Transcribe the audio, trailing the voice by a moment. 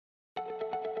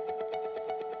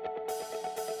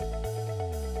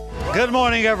Good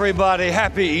morning, everybody.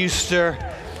 Happy Easter.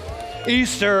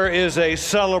 Easter is a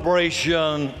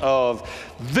celebration of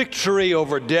victory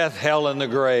over death, hell, and the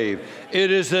grave. It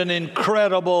is an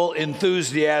incredible,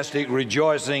 enthusiastic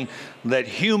rejoicing that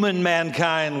human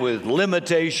mankind with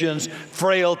limitations,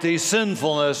 frailty,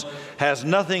 sinfulness has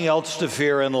nothing else to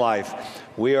fear in life.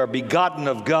 We are begotten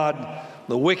of God.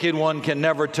 The wicked one can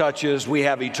never touch us. We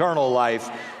have eternal life.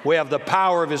 We have the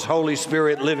power of His Holy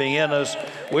Spirit living in us.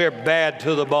 We're bad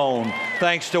to the bone,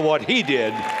 thanks to what He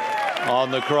did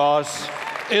on the cross.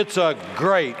 It's a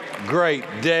great, great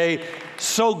day.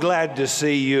 So glad to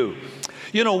see you.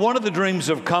 You know, one of the dreams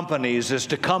of companies is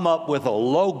to come up with a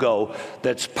logo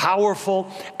that's powerful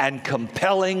and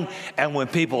compelling, and when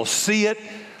people see it,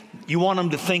 you want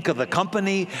them to think of the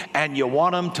company and you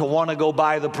want them to want to go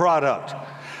buy the product.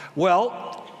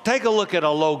 Well, take a look at a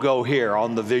logo here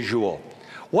on the visual.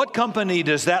 What company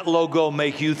does that logo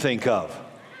make you think of?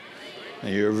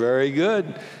 You're very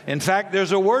good. In fact,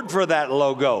 there's a word for that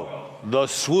logo, the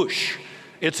swoosh.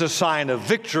 It's a sign of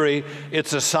victory.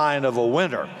 It's a sign of a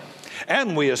winner.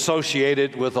 And we associate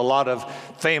it with a lot of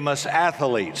famous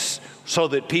athletes so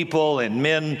that people and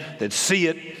men that see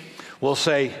it will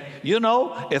say, you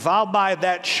know, if I'll buy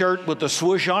that shirt with the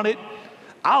swoosh on it,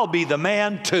 I'll be the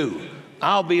man too.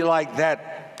 I'll be like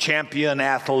that champion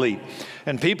athlete.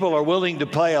 And people are willing to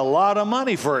pay a lot of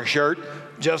money for a shirt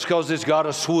just because it's got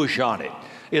a swoosh on it.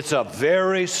 It's a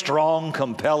very strong,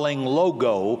 compelling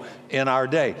logo in our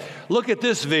day. Look at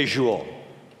this visual,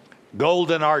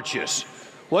 golden arches.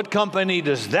 What company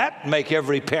does that make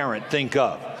every parent think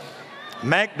of?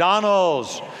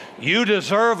 McDonald's. You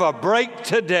deserve a break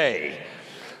today.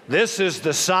 This is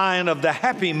the sign of the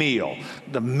Happy Meal,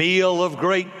 the meal of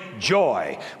great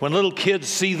joy. When little kids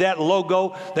see that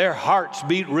logo, their hearts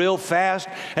beat real fast,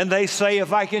 and they say,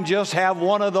 if I can just have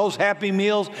one of those Happy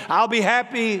Meals, I'll be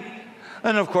happy.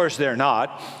 And of course, they're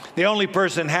not. The only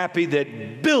person happy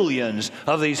that billions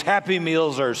of these Happy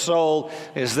Meals are sold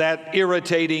is that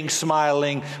irritating,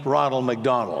 smiling Ronald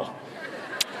McDonald.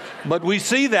 But we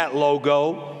see that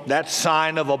logo, that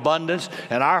sign of abundance,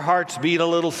 and our hearts beat a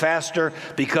little faster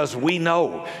because we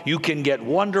know you can get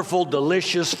wonderful,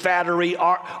 delicious, fattery,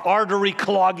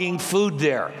 artery-clogging food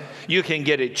there. You can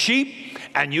get it cheap,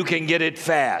 and you can get it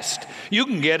fast. You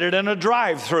can get it in a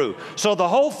drive-through, so the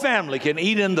whole family can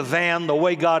eat in the van the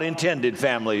way God intended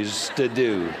families to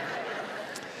do.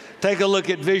 Take a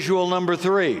look at visual number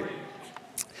 3.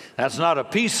 That's not a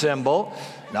peace symbol.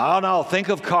 No, think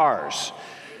of cars.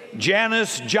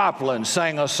 Janis Joplin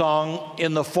sang a song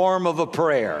in the form of a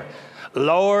prayer.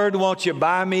 Lord, won't you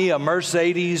buy me a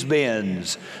Mercedes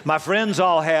Benz? My friends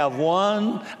all have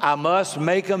one. I must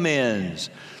make amends.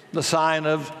 The sign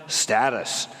of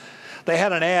status. They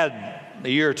had an ad a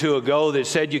year or two ago that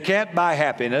said you can't buy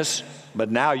happiness, but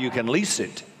now you can lease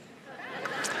it.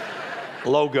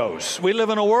 Logos. We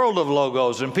live in a world of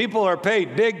logos, and people are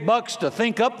paid big bucks to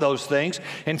think up those things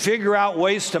and figure out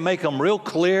ways to make them real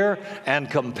clear and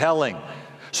compelling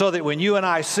so that when you and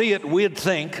I see it, we'd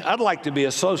think, I'd like to be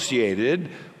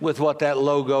associated with what that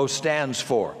logo stands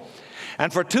for.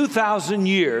 And for 2,000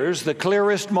 years, the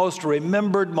clearest, most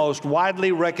remembered, most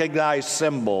widely recognized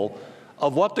symbol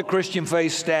of what the Christian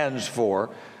faith stands for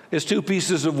is two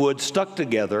pieces of wood stuck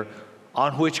together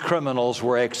on which criminals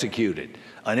were executed.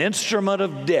 An instrument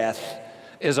of death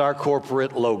is our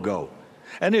corporate logo.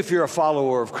 And if you're a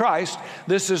follower of Christ,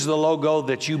 this is the logo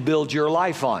that you build your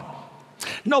life on.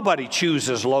 Nobody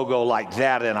chooses logo like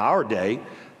that in our day.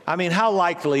 I mean, how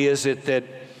likely is it that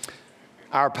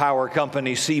our power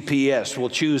company CPS will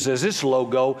choose as its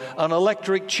logo an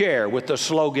electric chair with the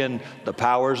slogan, "The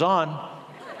power's on"?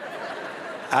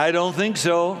 I don't think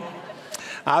so.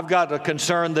 I've got a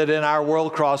concern that in our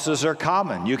world, crosses are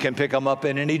common. You can pick them up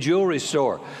in any jewelry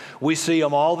store. We see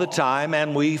them all the time,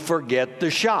 and we forget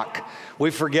the shock. We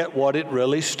forget what it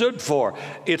really stood for.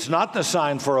 It's not the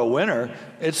sign for a winner.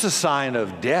 It's the sign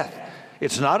of death.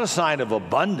 It's not a sign of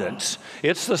abundance.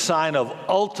 It's the sign of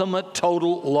ultimate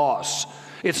total loss.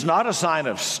 It's not a sign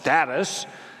of status.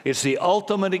 It's the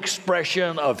ultimate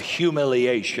expression of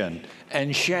humiliation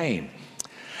and shame.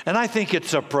 And I think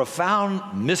it's a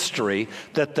profound mystery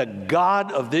that the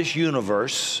God of this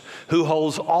universe, who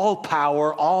holds all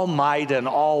power, all might, and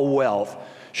all wealth,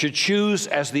 should choose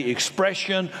as the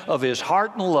expression of His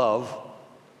heart and love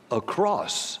a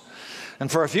cross.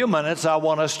 And for a few minutes, I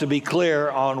want us to be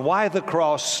clear on why the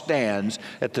cross stands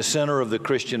at the center of the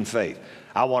Christian faith.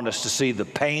 I want us to see the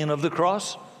pain of the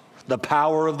cross, the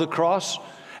power of the cross,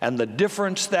 and the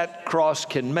difference that cross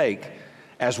can make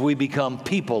as we become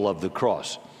people of the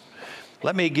cross.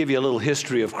 Let me give you a little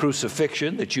history of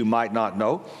crucifixion that you might not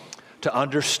know to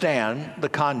understand the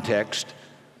context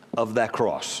of that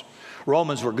cross.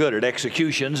 Romans were good at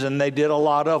executions, and they did a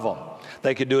lot of them.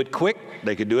 They could do it quick,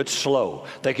 they could do it slow.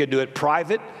 They could do it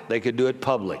private, they could do it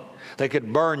public. They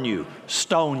could burn you,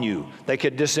 stone you, they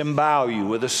could disembowel you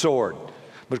with a sword.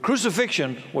 But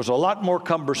crucifixion was a lot more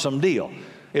cumbersome deal.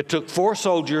 It took 4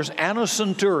 soldiers and a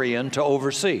centurion to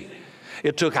oversee.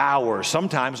 It took hours,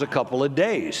 sometimes a couple of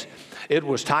days. It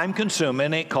was time-consuming,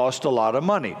 and it cost a lot of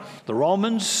money. The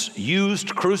Romans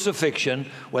used crucifixion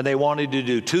when they wanted to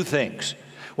do 2 things.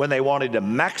 When they wanted to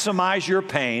maximize your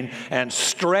pain and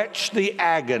stretch the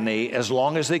agony as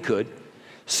long as they could.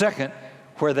 Second,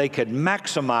 where they could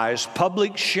maximize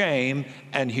public shame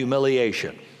and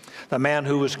humiliation. The man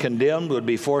who was condemned would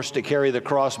be forced to carry the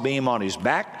crossbeam on his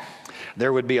back.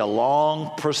 There would be a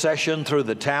long procession through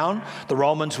the town. The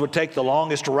Romans would take the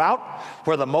longest route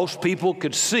where the most people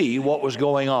could see what was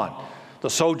going on. The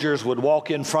soldiers would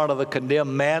walk in front of the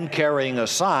condemned man carrying a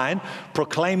sign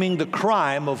proclaiming the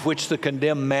crime of which the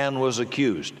condemned man was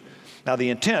accused. Now, the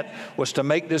intent was to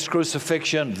make this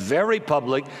crucifixion very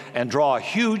public and draw a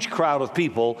huge crowd of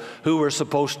people who were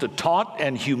supposed to taunt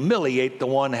and humiliate the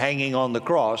one hanging on the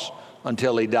cross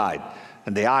until he died.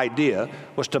 And the idea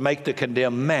was to make the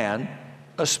condemned man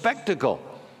a spectacle.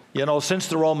 You know, since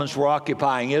the Romans were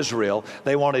occupying Israel,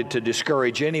 they wanted to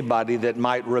discourage anybody that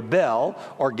might rebel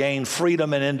or gain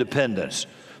freedom and independence.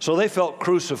 So they felt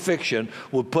crucifixion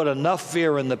would put enough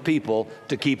fear in the people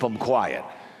to keep them quiet.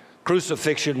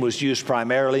 Crucifixion was used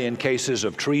primarily in cases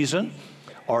of treason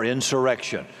or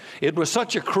insurrection. It was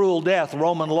such a cruel death,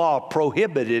 Roman law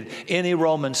prohibited any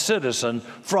Roman citizen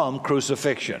from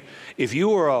crucifixion. If you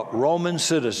were a Roman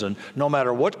citizen, no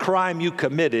matter what crime you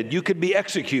committed, you could be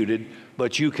executed,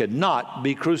 but you could not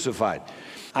be crucified.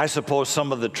 I suppose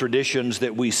some of the traditions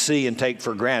that we see and take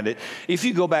for granted, if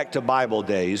you go back to Bible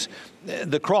days,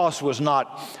 the cross was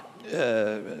not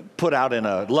put out in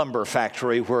a lumber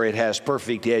factory where it has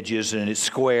perfect edges and it's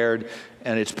squared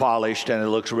and it's polished and it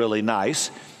looks really nice.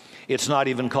 It's not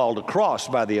even called a cross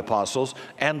by the apostles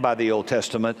and by the Old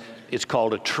Testament. It's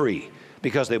called a tree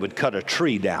because they would cut a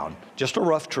tree down, just a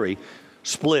rough tree,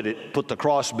 split it, put the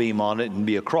crossbeam on it, and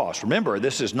be a cross. Remember,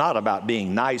 this is not about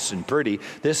being nice and pretty.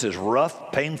 This is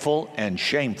rough, painful, and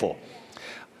shameful.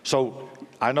 So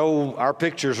I know our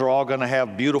pictures are all going to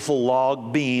have beautiful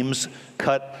log beams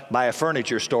cut by a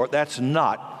furniture store. That's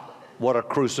not what a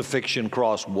crucifixion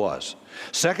cross was.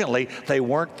 Secondly, they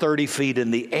weren't 30 feet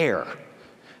in the air.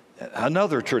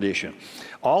 Another tradition.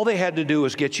 All they had to do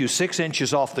was get you 6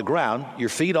 inches off the ground, your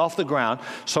feet off the ground,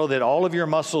 so that all of your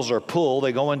muscles are pulled,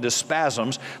 they go into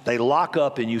spasms, they lock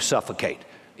up and you suffocate.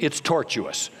 It's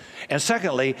tortuous. And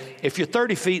secondly, if you're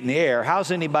 30 feet in the air, how's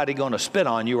anybody going to spit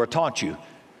on you or taunt you?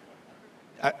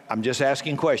 I'm just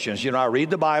asking questions. You know, I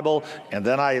read the Bible and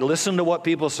then I listen to what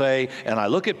people say and I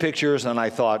look at pictures and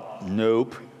I thought,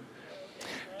 nope.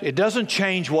 It doesn't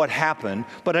change what happened,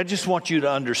 but I just want you to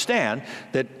understand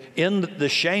that in the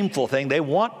shameful thing, they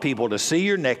want people to see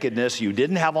your nakedness. You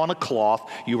didn't have on a cloth.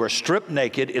 You were stripped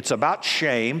naked. It's about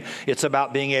shame. It's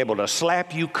about being able to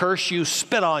slap you, curse you,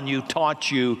 spit on you, taunt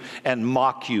you, and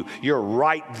mock you. You're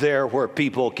right there where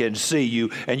people can see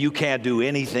you, and you can't do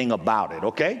anything about it,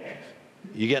 okay?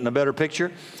 You getting a better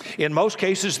picture? In most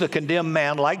cases, the condemned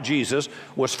man, like Jesus,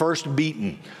 was first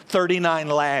beaten, 39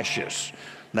 lashes.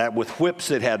 That with whips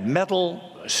that had metal,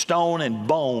 stone, and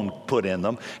bone put in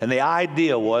them. And the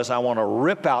idea was, I want to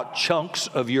rip out chunks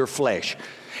of your flesh.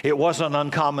 It wasn't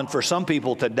uncommon for some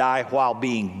people to die while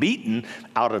being beaten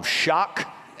out of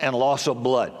shock and loss of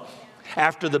blood.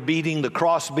 After the beating, the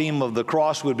crossbeam of the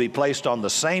cross would be placed on the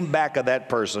same back of that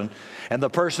person, and the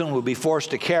person would be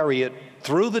forced to carry it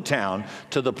through the town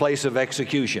to the place of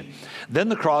execution. Then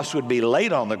the cross would be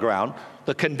laid on the ground,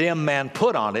 the condemned man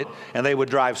put on it, and they would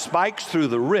drive spikes through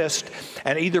the wrist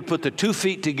and either put the 2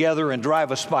 feet together and drive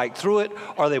a spike through it,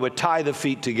 or they would tie the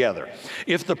feet together.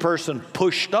 If the person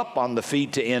pushed up on the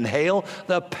feet to inhale,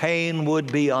 the pain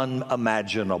would be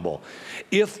unimaginable.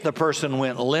 If the person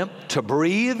went limp to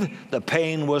breathe, the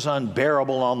pain was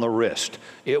unbearable on the wrist.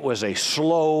 It was a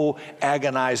slow,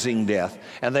 agonizing death,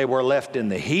 and they were left in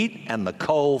the heat and the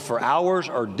cold for hours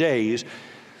or days,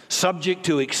 subject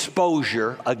to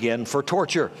exposure again for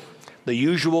torture. The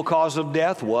usual cause of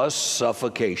death was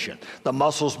suffocation. The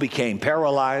muscles became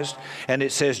paralyzed, and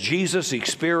it says Jesus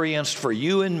experienced for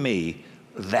you and me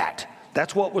that.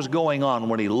 That's what was going on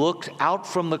when he looked out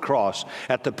from the cross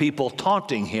at the people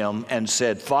taunting him and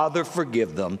said, Father,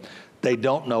 forgive them. They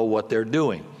don't know what they're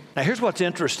doing. Now, here's what's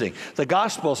interesting. The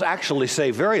Gospels actually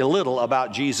say very little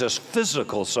about Jesus'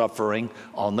 physical suffering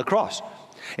on the cross.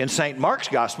 In St. Mark's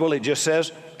Gospel, it just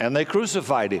says, and they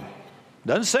crucified him.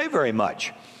 Doesn't say very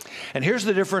much. And here's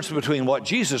the difference between what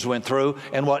Jesus went through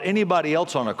and what anybody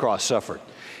else on a cross suffered.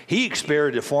 He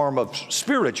experienced a form of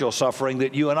spiritual suffering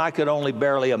that you and I could only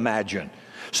barely imagine.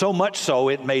 So much so,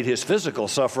 it made his physical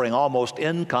suffering almost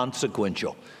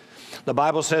inconsequential. The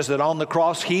Bible says that on the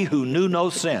cross, he who knew no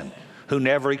sin, who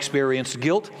never experienced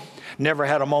guilt, never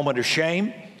had a moment of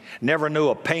shame, never knew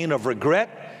a pain of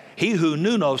regret, he who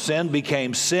knew no sin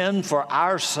became sin for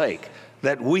our sake,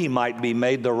 that we might be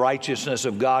made the righteousness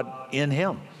of God in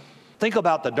him. Think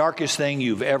about the darkest thing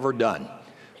you've ever done.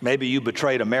 Maybe you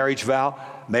betrayed a marriage vow.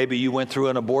 Maybe you went through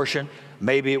an abortion.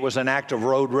 Maybe it was an act of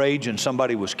road rage and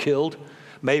somebody was killed.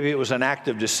 Maybe it was an act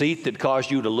of deceit that caused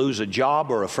you to lose a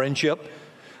job or a friendship.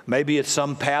 Maybe it's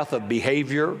some path of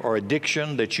behavior or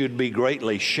addiction that you'd be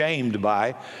greatly shamed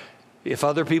by if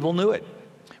other people knew it.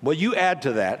 Well, you add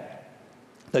to that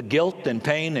the guilt and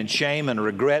pain and shame and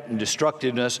regret and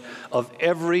destructiveness of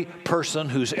every person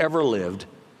who's ever lived,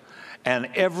 and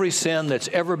every sin that's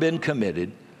ever been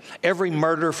committed, every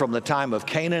murder from the time of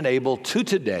Cain and Abel to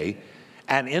today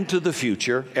and into the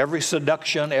future, every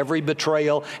seduction, every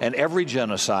betrayal, and every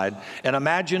genocide. And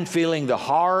imagine feeling the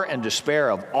horror and despair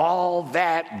of all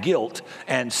that guilt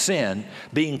and sin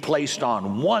being placed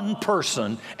on one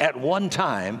person at one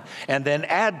time, and then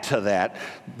add to that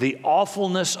the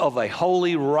awfulness of a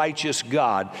holy, righteous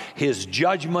God, his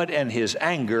judgment and his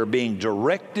anger being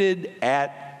directed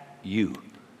at you.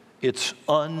 It's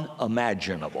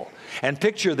unimaginable. And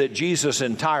picture that Jesus'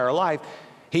 entire life,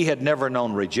 he had never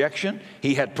known rejection.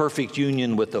 He had perfect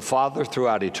union with the Father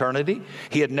throughout eternity.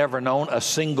 He had never known a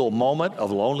single moment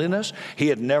of loneliness. He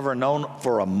had never known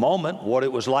for a moment what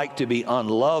it was like to be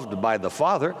unloved by the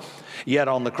Father. Yet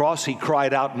on the cross, he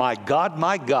cried out, my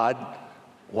God,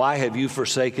 why have you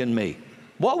forsaken me?"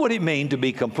 What would it mean to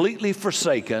be completely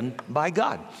forsaken by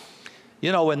God?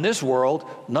 You know, in this world,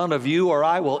 none of you or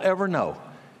I will ever know.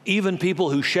 Even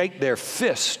people who shake their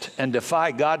fist and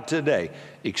defy God today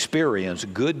experience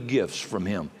good gifts from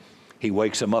him. He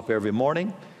wakes them up every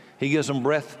morning. He gives them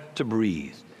breath to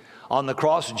breathe. On the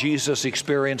cross, Jesus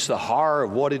experienced the horror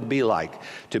of what it'd be like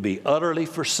to be utterly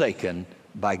forsaken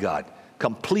by God.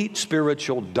 Complete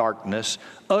spiritual darkness,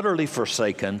 utterly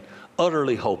forsaken,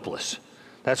 utterly hopeless.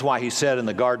 That's why he said in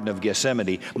the Garden of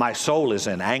Gethsemane, "My soul is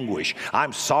in anguish.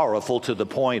 I'm sorrowful to the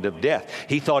point of death."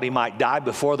 He thought he might die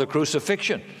before the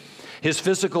crucifixion. His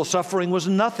physical suffering was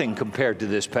nothing compared to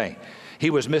this pain.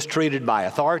 He was mistreated by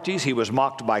authorities. He was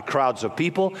mocked by crowds of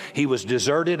people. He was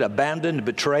deserted, abandoned,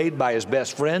 betrayed by his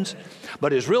best friends.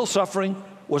 But his real suffering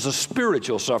was a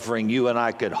spiritual suffering you and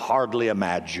I could hardly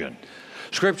imagine.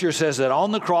 Scripture says that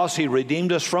on the cross, he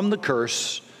redeemed us from the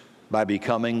curse by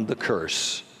becoming the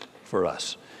curse for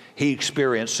us. He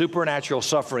experienced supernatural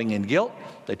suffering and guilt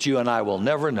that you and I will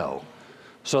never know,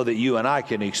 so that you and I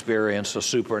can experience the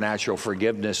supernatural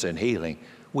forgiveness and healing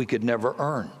we could never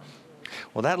earn.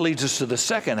 Well, that leads us to the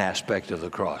second aspect of the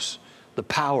cross, the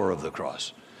power of the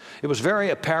cross. It was very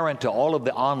apparent to all of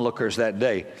the onlookers that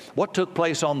day. What took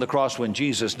place on the cross when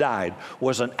Jesus died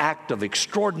was an act of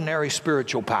extraordinary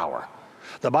spiritual power.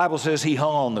 The Bible says he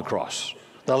hung on the cross.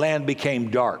 The land became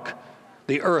dark.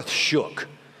 The earth shook.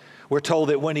 We're told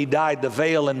that when he died, the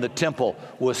veil in the temple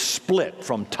was split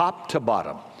from top to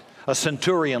bottom. A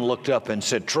centurion looked up and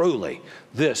said, "Truly,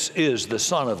 this is the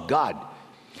Son of God."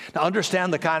 Now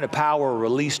understand the kind of power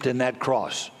released in that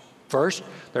cross. First,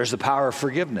 there's the power of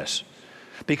forgiveness.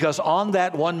 Because on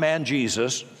that one man,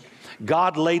 Jesus,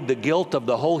 God laid the guilt of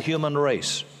the whole human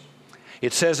race.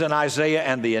 It says in Isaiah,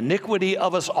 "And the iniquity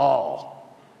of us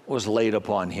all was laid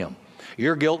upon him."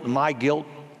 Your guilt and my guilt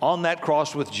on that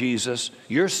cross with Jesus,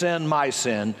 your sin, my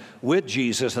sin, with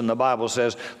Jesus. And the Bible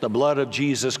says the blood of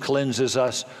Jesus cleanses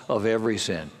us of every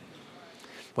sin.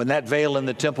 When that veil in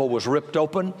the temple was ripped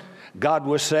open, God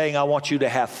was saying, "I want you to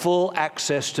have full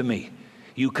access to me.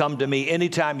 You come to me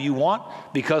anytime you want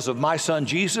because of my son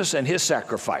Jesus and his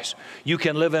sacrifice. You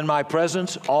can live in my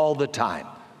presence all the time."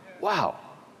 Wow.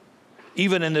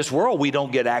 Even in this world, we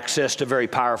don't get access to very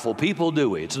powerful people,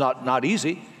 do we? It's not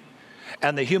easy.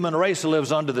 And the human race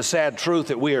lives under the sad truth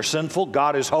that we are sinful,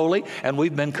 God is holy, and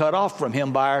we've been cut off from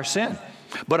him by our sin.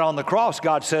 But on the cross,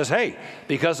 God says, "Hey,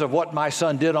 because of what my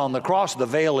son did on the cross, the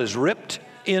veil is ripped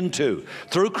into.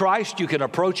 Through Christ, you can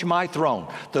approach my throne,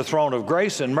 the throne of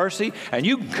grace and mercy, and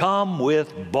you can come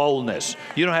with boldness."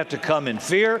 You don't have to come in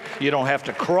fear. You don't have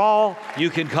to crawl.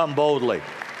 You can come boldly.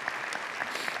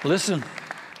 Listen,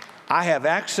 I have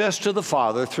access to the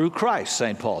Father through Christ,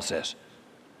 St. Paul says.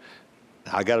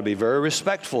 I got to be very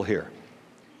respectful here.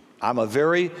 I'm a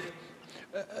very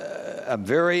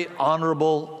very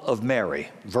honorable of Mary,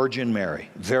 Virgin Mary,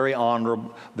 very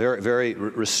honorable, very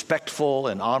respectful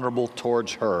and honorable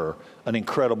towards her, an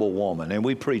incredible woman, and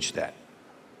we preach that.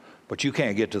 But you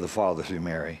can't get to the Father through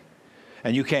Mary,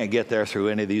 and you can't get there through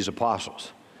any of these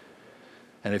apostles.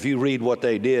 And if you read what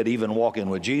they did, even walking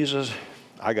with Jesus,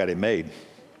 I got it made.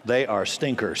 They are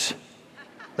stinkers.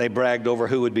 They bragged over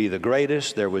who would be the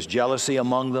greatest. There was jealousy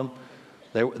among them.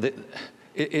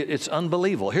 It's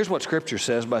unbelievable. Here's what Scripture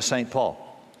says by St.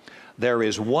 Paul. There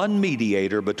is one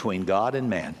mediator between God and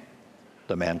man,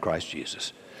 the man Christ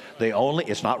Jesus.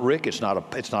 It's not Rick, it's not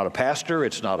a pastor,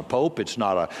 it's not a pope, it's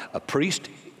not a priest.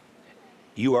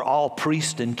 You are all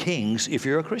priests and kings if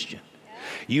you're a Christian.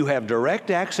 You have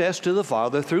direct access to the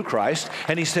Father through Christ,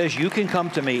 and he says you can come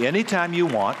to me anytime you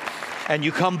want, and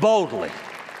you come boldly.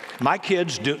 My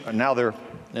kids do, now they're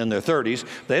in their 30s,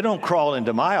 they don't crawl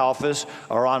into my office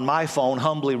or on my phone,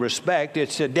 humbly respect.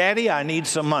 It's Daddy, I need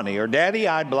some money, or Daddy,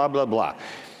 I blah, blah, blah.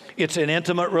 It's an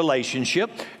intimate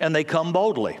relationship, and they come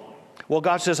boldly. Well,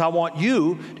 God says, I want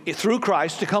you, through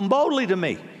Christ, to come boldly to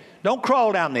me. Don't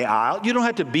crawl down the aisle. You don't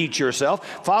have to beat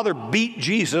yourself. Father beat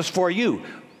Jesus for you.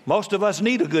 Most of us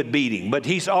need a good beating, but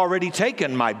he's already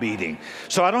taken my beating.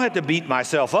 So I don't have to beat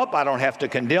myself up. I don't have to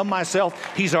condemn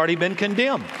myself. He's already been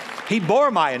condemned. He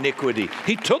bore my iniquity.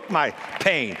 He took my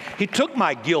pain. He took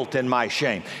my guilt and my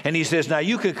shame. And he says, now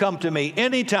you can come to me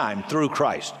anytime through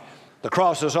Christ. The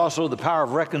cross is also the power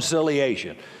of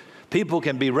reconciliation. People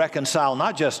can be reconciled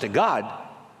not just to God,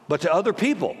 but to other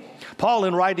people. Paul,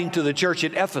 in writing to the church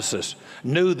at Ephesus,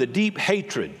 knew the deep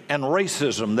hatred and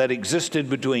racism that existed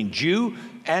between Jew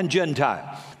and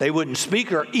Gentile. They wouldn't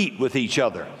speak or eat with each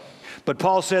other. But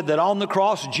Paul said that on the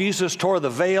cross, Jesus tore the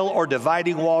veil or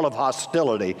dividing wall of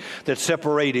hostility that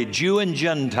separated Jew and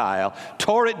Gentile,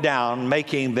 tore it down,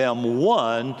 making them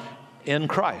one in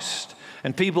Christ.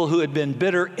 And people who had been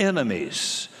bitter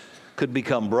enemies could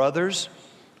become brothers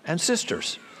and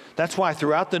sisters. That's why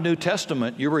throughout the New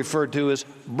Testament, you're referred to as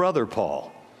Brother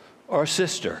Paul or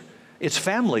sister. It's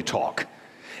family talk.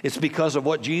 It's because of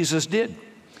what Jesus did.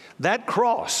 That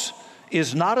cross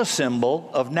is not a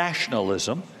symbol of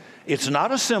nationalism. It's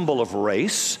not a symbol of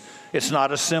race. It's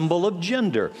not a symbol of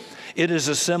gender. It is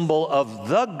a symbol of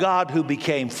the God who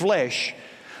became flesh,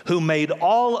 who made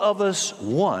all of us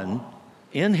one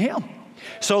in him.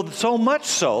 So much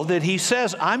so that he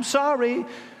says, I'm sorry,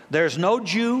 there's no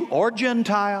Jew or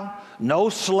Gentile, no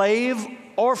slave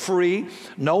or free,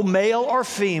 no male or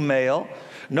female,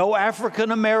 no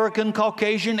African American,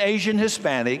 Caucasian, Asian,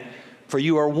 Hispanic, for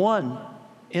you are one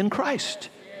in Christ.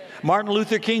 Martin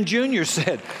Luther King Jr.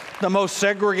 said, the most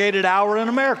segregated hour in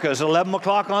America is 11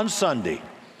 o'clock on Sunday.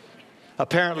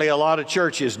 Apparently, a lot of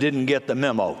churches didn't get the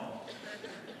memo.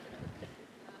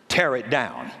 Tear it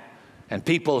down. And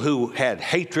people who had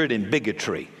hatred and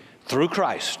bigotry through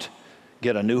Christ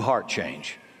get a new heart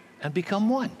change and become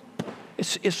one.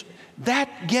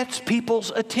 That gets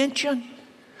people's attention.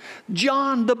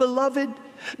 John the beloved,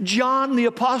 John the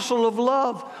apostle of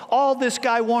love, all this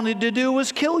guy wanted to do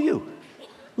was kill you.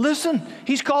 Listen,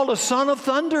 he's called a son of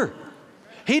thunder.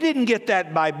 He didn't get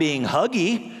that by being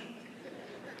huggy.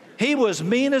 He was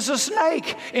mean as a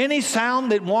snake. Any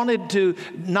sound that wanted to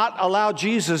not allow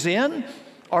Jesus in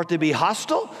or to be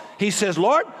hostile, he says,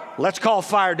 Lord, let's call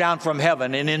fire down from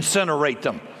heaven and incinerate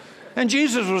them. And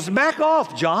Jesus was, back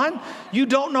off, John. You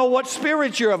don't know what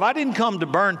spirit you're of. I didn't come to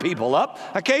burn people up.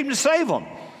 I came to save them.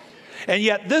 And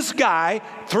yet this guy,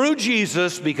 through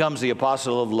Jesus, becomes the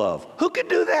apostle of love. Who could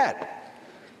do that?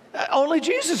 Only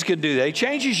Jesus could do that. He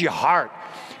changes your heart.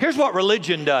 Here's what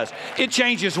religion does. It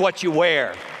changes what you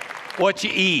wear, what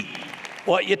you eat,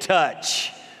 what you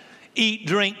touch. Eat,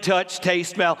 drink, touch,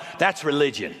 taste, smell. That's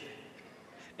religion.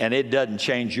 And it doesn't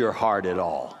change your heart at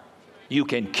all. You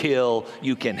can kill,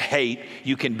 you can hate,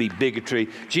 you can be bigotry.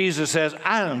 Jesus says,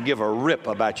 I don't give a rip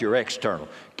about your external.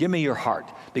 Give me your heart,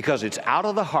 because it's out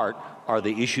of the heart are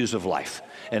the issues of life.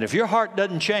 And if your heart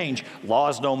doesn't change,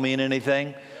 laws don't mean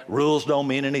anything, rules don't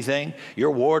mean anything,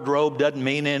 your wardrobe doesn't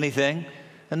mean anything.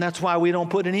 And that's why we don't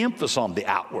put any emphasis on the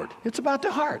outward. It's about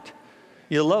the heart.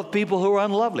 You love people who are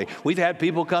unlovely. We've had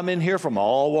people come in here from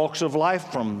all walks of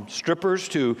life, from strippers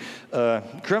to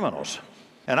criminals.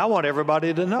 And I want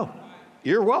everybody to know,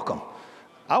 you're welcome.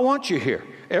 I want you here.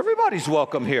 Everybody's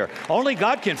welcome here. Only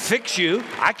God can fix you.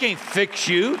 I can't fix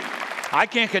you. I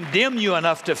can't condemn you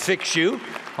enough to fix you.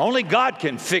 Only God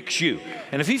can fix you.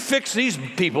 And if he fixed these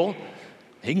people,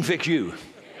 he can fix you.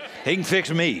 He can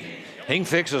fix me. He can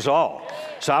fix us all.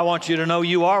 So I want you to know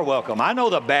you are welcome. I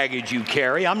know the baggage you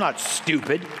carry. I'm not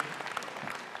stupid.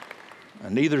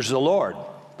 And neither's the Lord.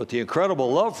 But the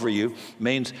incredible love for you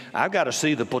means I've got to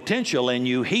see the potential in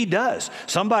you. He does.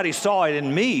 Somebody saw it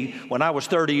in me when I was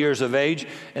 30 years of age,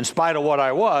 in spite of what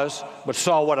I was, but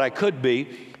saw what I could be,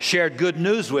 shared good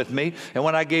news with me. And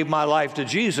when I gave my life to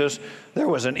Jesus, there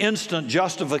was an instant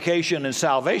justification and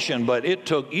salvation, but it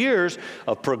took years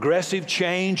of progressive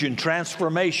change and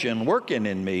transformation working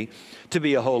in me to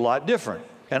be a whole lot different.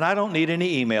 And I don't need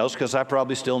any emails because I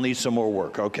probably still need some more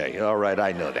work. Okay, all right,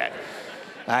 I know that.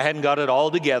 I hadn't got it all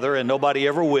together, and nobody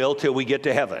ever will till we get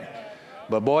to heaven.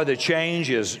 But boy, the change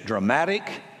is dramatic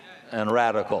and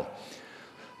radical.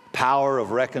 Power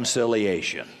of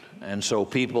reconciliation. And so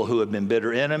people who have been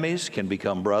bitter enemies can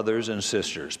become brothers and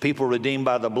sisters. People redeemed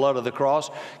by the blood of the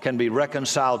cross can be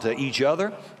reconciled to each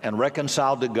other and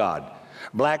reconciled to God.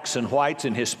 Blacks and whites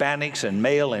and Hispanics and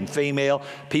male and female,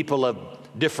 people of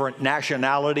different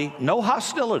nationality, no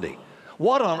hostility.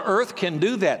 What on earth can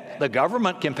do that? The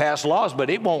government can pass laws,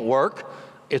 but it won't work.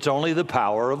 It's only the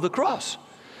power of the cross.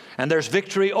 And there's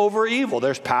victory over evil.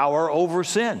 There's power over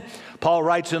sin. Paul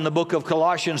writes in the book of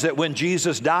Colossians that when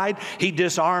Jesus died, he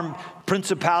disarmed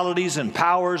principalities and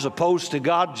powers opposed to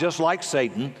God, just like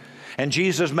Satan. And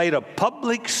Jesus made a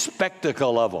public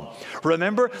spectacle of them.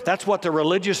 Remember, that's what the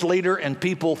religious leader and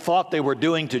people thought they were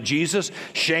doing to Jesus,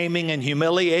 shaming and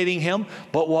humiliating him.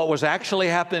 But what was actually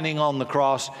happening on the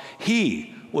cross,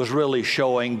 he was really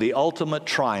showing the ultimate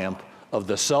triumph of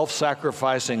the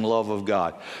self-sacrificing love of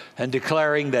God, and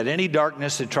declaring that any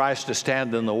darkness that tries to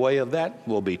stand in the way of that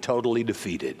will be totally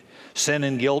defeated. Sin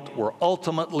and guilt were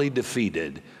ultimately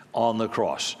defeated on the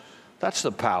cross. That's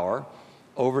the power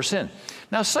over sin.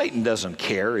 Now, Satan doesn't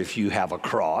care if you have a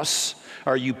cross,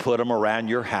 or you put them around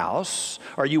your house,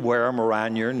 or you wear them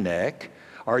around your neck,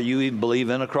 or you even believe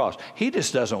in a cross. He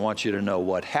just doesn't want you to know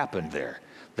what happened there.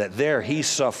 That there he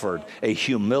suffered a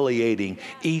humiliating,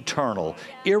 eternal,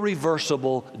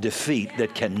 irreversible defeat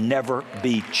that can never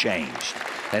be changed.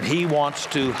 And he wants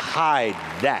to hide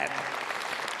that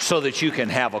so that you can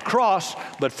have a cross,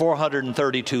 but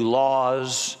 432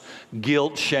 laws,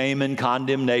 guilt, shame, and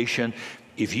condemnation.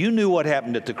 If you knew what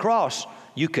happened at the cross,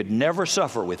 you could never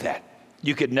suffer with that.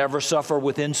 You could never suffer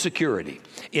with insecurity,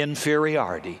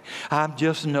 inferiority. I'm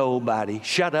just nobody.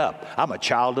 Shut up. I'm a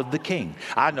child of the King.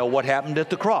 I know what happened at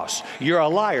the cross. You're a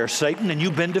liar, Satan, and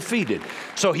you've been defeated.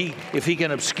 So if he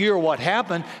can obscure what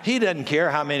happened, he doesn't care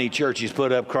how many churches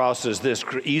put up crosses this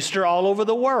Easter all over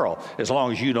the world, as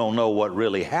long as you don't know what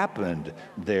really happened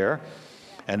there.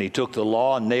 And he took the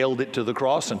law and nailed it to the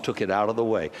cross and took it out of the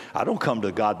way. I don't come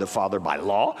to God the Father by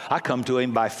law. I come to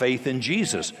him by faith in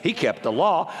Jesus. He kept the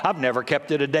law. I've never kept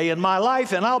it a day in my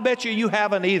life, and I'll bet you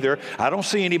haven't either. I don't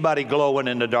see anybody glowing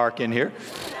in the dark in here.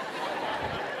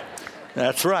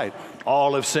 That's right.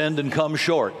 All have sinned and come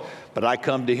short, but I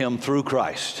come to him through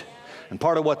Christ. And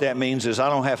part of what that means is I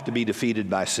don't have to be defeated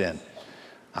by sin.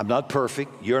 I'm not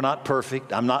perfect. You're not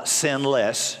perfect. I'm not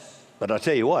sinless. But I'll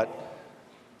tell you what,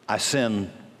 I sin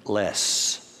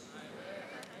less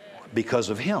because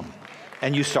of him.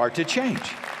 And you start to change.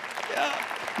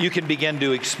 You can begin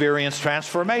to experience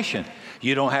transformation.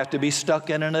 You don't have to be stuck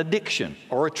in an addiction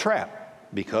or a trap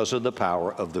because of the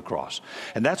power of the cross.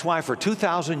 And that's why for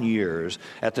 2,000 years,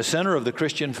 at the center of the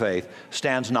Christian faith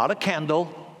stands not a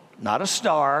candle, not a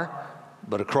star,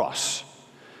 but a cross.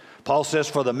 Paul says,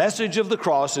 for the message of the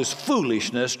cross is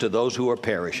foolishness to those who are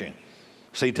perishing.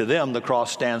 See, to them, the cross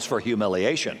stands for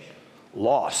humiliation,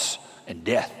 loss, and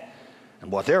death. And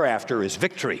what they're after is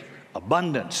victory,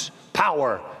 abundance,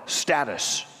 power,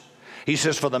 status. He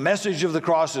says, for the message of the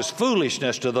cross is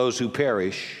foolishness to those who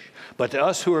perish, but to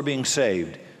us who are being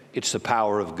saved, it's the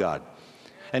power of God.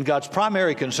 And God's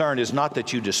primary concern is not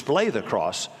that you display the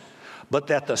cross, but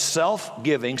that the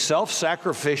self-giving,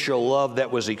 self-sacrificial love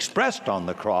that was expressed on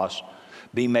the cross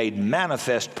be made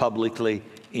manifest publicly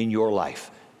in your life.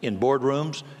 In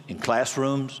boardrooms, in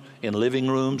classrooms, in living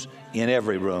rooms, in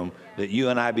every room, that you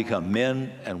and I become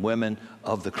men and women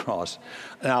of the cross.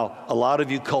 Now, a lot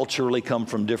of you culturally come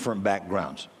from different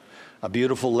backgrounds. A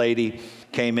beautiful lady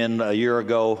came in a year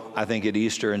ago, I think at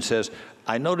Easter, and says,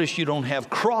 I noticed you don't have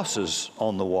crosses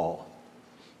on the wall.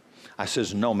 I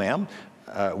says, no, ma'am,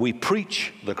 we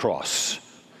preach the cross.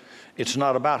 It's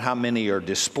not about how many are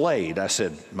displayed. I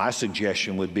said, my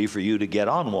suggestion would be for you to get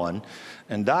on one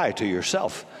and die to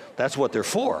yourself. That's what they're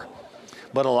for.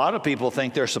 But a lot of people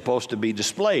think they're supposed to be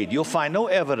displayed. You'll find no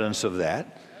evidence of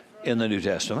that in the New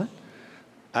Testament.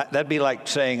 That'd be like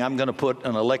saying I'm going to put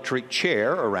an electric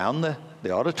chair around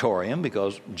the auditorium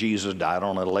because Jesus died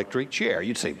on an electric chair.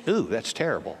 You'd say, ooh, that's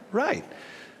terrible. Right.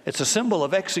 It's a symbol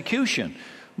of execution.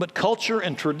 But culture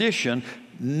and tradition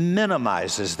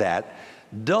minimizes that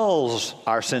dulls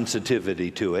our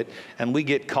sensitivity to it, and we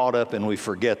get caught up and we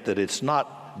forget that it's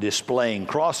not displaying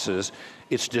crosses,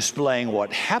 it's displaying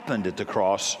what happened at the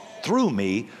cross through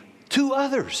me to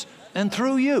others and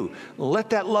through you.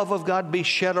 Let that love of God be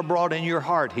shed abroad in your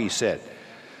heart, he said.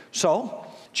 So,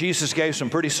 Jesus gave some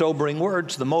pretty sobering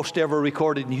words, the most ever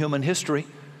recorded in human history.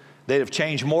 They'd have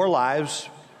changed more lives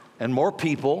and more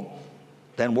people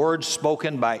than words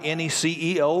spoken by any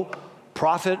CEO,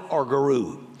 prophet, or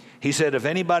guru. He said, if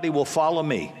anybody will follow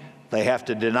me, they have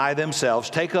to deny themselves,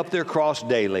 take up their cross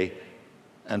daily,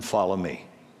 and follow me.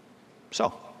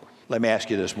 So, let me ask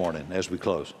you this morning as we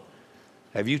close.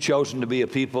 Have you chosen to be a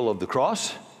people of the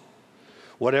cross?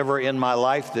 Whatever in my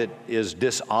life that is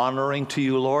dishonoring to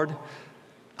you, Lord,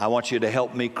 I want you to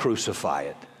help me crucify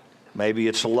it. Maybe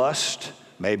it's lust,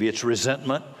 maybe it's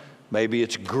resentment, maybe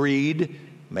it's greed,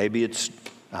 maybe it's,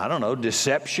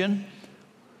 deception.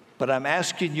 But I'm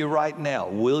asking you right now,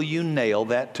 will you nail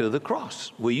that to the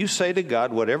cross? Will you say to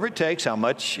God, whatever it takes, how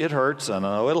much it hurts, I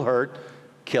know it'll hurt,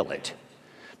 kill it.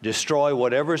 Destroy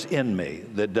whatever's in me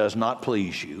that does not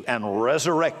please you and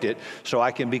resurrect it so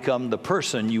I can become the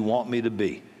person you want me to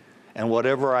be. And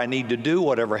whatever I need to do,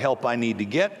 whatever help I need to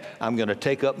get, I'm going to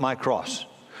take up my cross.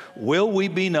 Will we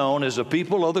be known as a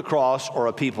people of the cross or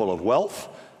a people of wealth,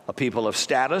 a people of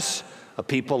status, a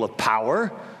people of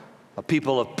power, a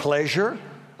people of pleasure,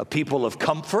 a people of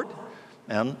comfort?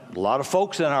 And a lot of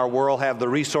folks in our world have the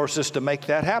resources to make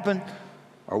that happen.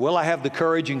 Or will I have the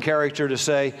courage and character to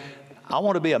say, I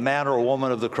want to be a man or a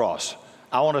woman of the cross.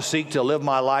 I want to seek to live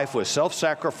my life with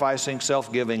self-sacrificing,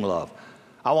 self-giving love.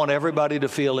 I want everybody to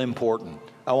feel important.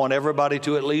 I want everybody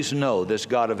to at least know this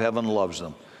God of heaven loves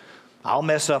them. I'll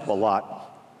mess up a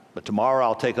lot, but tomorrow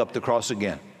I'll take up the cross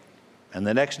again. And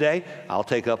the next day, I'll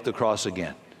take up the cross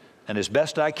again. And as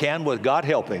best I can, with God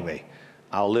helping me,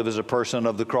 I'll live as a person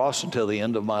of the cross until the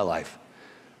end of my life.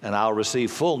 And I'll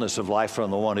receive fullness of life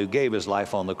from the one who gave his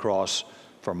life on the cross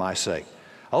for my sake.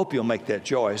 I hope you'll make that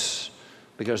choice,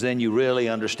 because then you really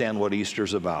understand what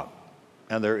Easter's about.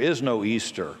 And there is no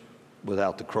Easter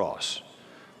without the cross.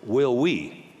 Will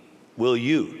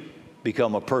you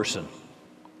become a person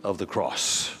of the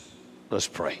cross? Let's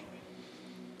pray.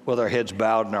 With our heads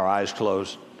bowed and our eyes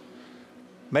closed,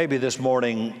 maybe this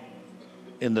morning,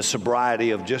 in the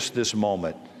sobriety of just this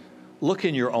moment, look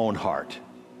in your own heart.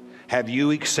 Have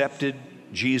you accepted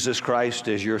Jesus Christ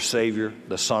as your Savior,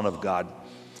 the Son of God?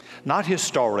 Not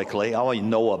historically, all you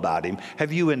know about him.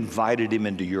 Have you invited him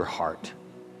into your heart?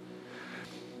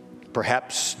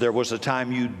 Perhaps there was a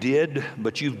time you did,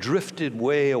 but you've drifted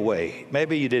way away.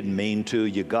 Maybe you didn't mean to.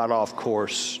 You got off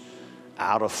course,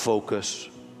 out of focus,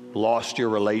 lost your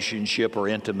relationship or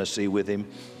intimacy with him.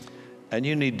 And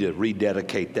you need to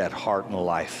rededicate that heart and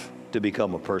life to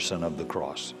become a person of the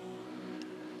cross.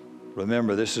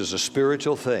 Remember, this is a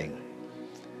spiritual thing.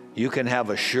 You can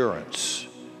have assurance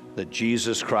that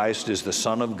Jesus Christ is the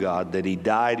Son of God, that he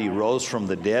died, he rose from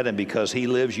the dead, and because he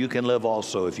lives, you can live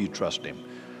also if you trust him.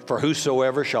 For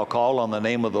whosoever shall call on the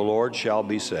name of the Lord shall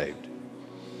be saved.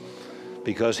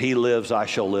 Because he lives, I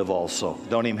shall live also.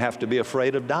 Don't even have to be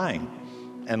afraid of dying,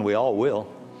 and we all will.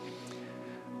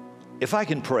 If I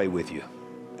can pray with you,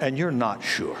 and you're not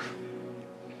sure,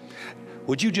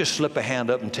 would you just slip a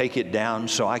hand up and take it down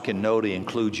so I can know to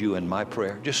include you in my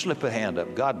prayer? Just slip a hand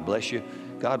up. God bless you.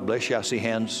 God bless you. I see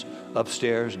hands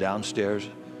upstairs, downstairs.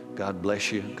 God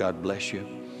bless you. God bless you.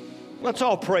 Let's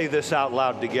all pray this out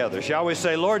loud together. Shall we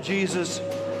say, Lord Jesus,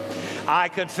 I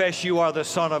confess you are the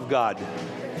Son of God.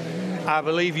 I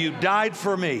believe you died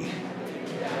for me.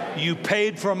 You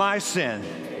paid for my sin,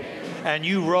 and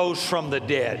you rose from the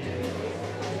dead.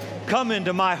 Come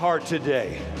into my heart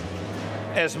today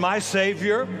as my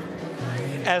Savior,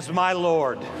 as my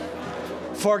Lord.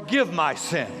 Forgive my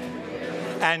sin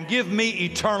and give me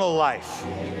eternal life.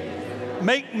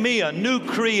 Make me a new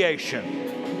creation.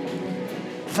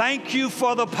 Thank you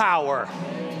for the power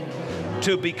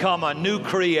to become a new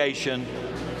creation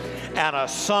and a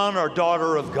son or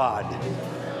daughter of God.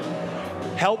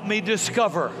 Help me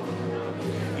discover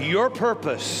your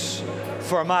purpose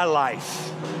for my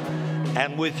life,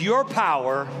 and with your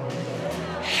power,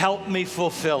 help me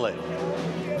fulfill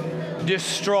it.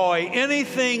 Destroy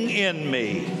anything in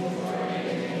me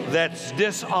that's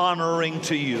dishonoring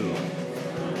to you.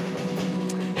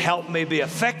 Help me be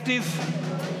effective,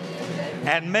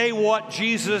 and may what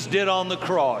Jesus did on the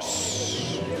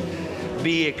cross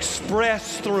be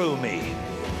expressed through me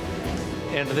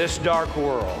in this dark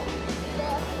world.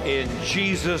 In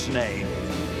Jesus' name,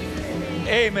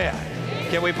 amen.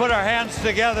 Can we put our hands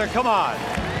together? Come on.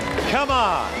 Come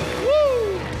on.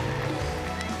 Woo!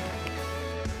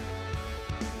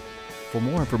 For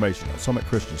more information on Summit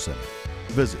Christian Center,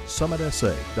 Visit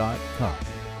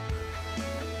summitsa.com.